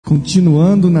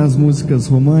Continuando nas músicas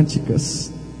românticas,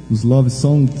 os love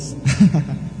songs,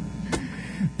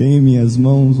 tem em minhas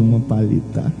mãos uma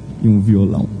palheta e um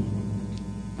violão.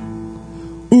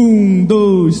 1,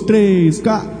 2, 3,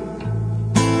 4.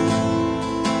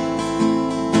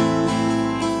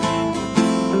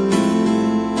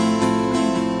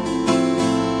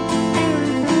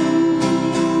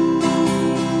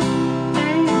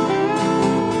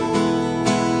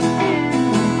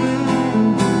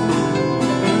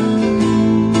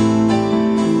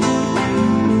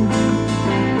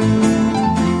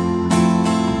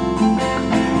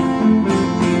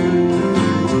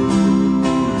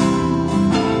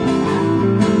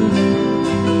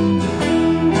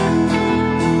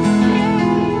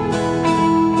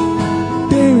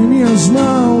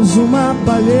 Uma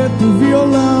palheta, um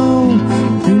violão,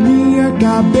 em minha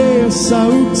cabeça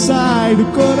o que sai do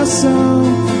coração.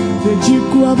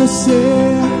 Dedico a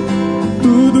você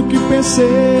tudo que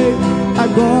pensei,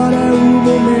 agora é o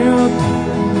momento.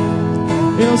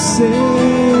 Eu sei,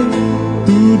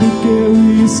 tudo que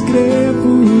eu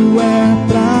escrevo é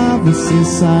pra você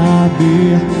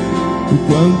saber o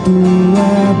quanto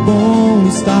é bom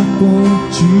estar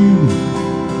contigo.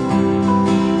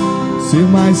 Ser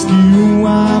mais que um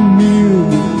amigo.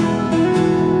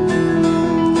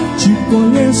 Te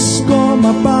conheço como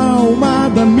a palma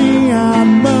da minha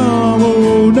mão.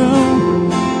 Ou não,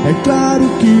 é claro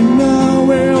que não.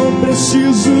 Eu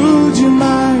preciso de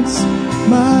mais,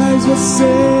 mas você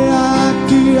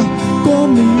aqui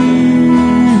comigo.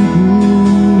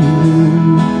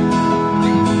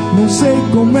 Não sei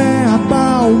como é a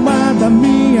palma da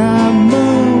minha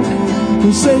mão.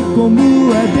 Não sei como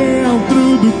é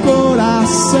dentro do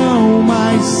coração,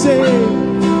 mas sei,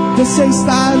 você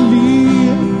está ali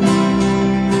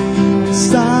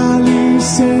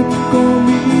sempre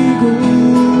comigo.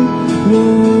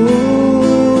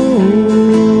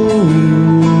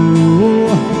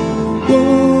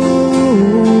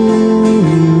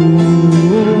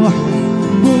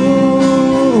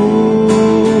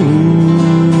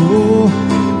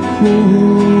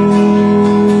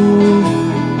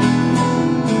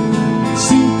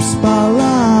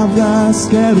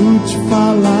 Quero te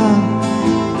falar,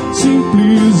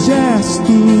 simples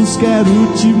gestos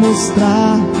quero te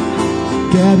mostrar,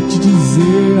 quero te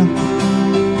dizer,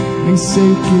 nem sei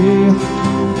o que,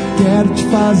 quero te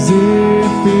fazer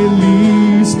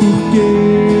feliz, porque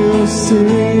eu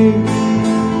sei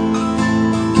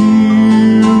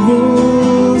que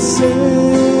você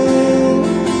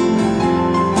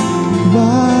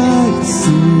vai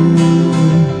ser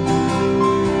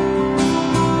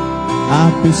a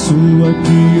pessoa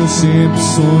que eu sempre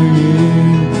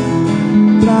sonhei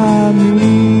pra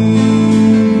mim,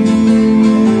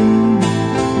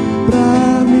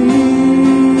 pra mim.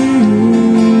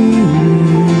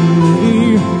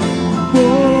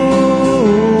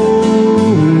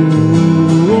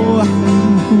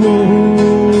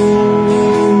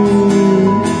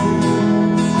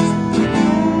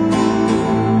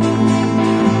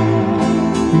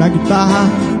 Na guitarra,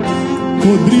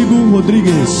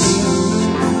 Rodrigues.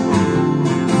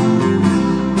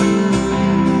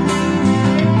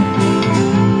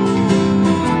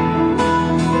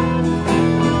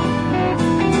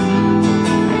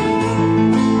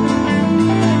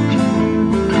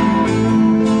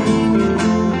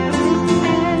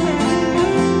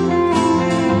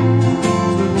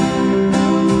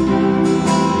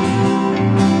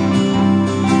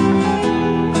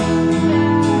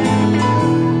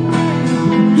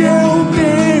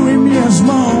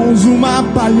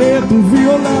 Palheta, um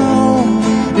violão,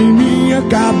 em minha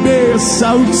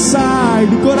cabeça o que sai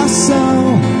do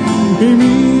coração, em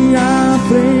minha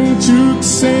frente o que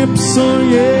sempre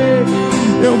sonhei.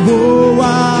 Eu vou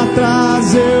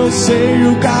atrás, eu sei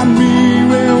o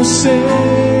caminho, eu sei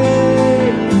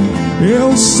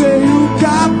o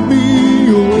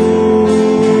caminho.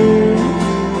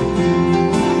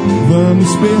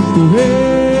 Vamos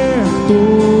percorrer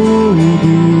todo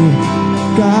o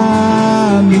caminho.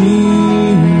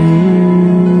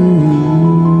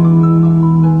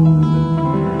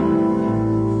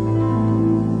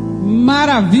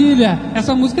 Maravilha!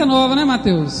 Essa música é nova, né,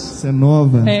 Matheus? Essa é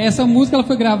nova. Essa música ela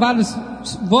foi gravada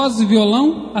voz e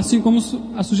violão, assim como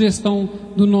a sugestão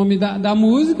do nome da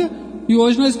música. E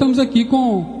hoje nós estamos aqui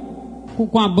com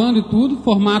a banda e tudo,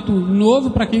 formato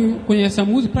novo para quem conhece a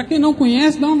música. Para quem não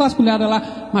conhece, dá uma vasculhada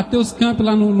lá, Matheus Camp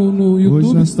lá no YouTube.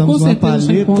 Hoje nós estamos com uma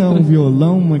palheta, um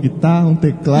violão, uma guitarra, um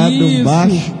teclado, um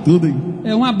baixo, tudo aí.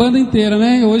 É uma banda inteira,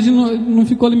 né? Hoje não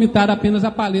ficou limitado apenas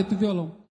a palheta e o violão.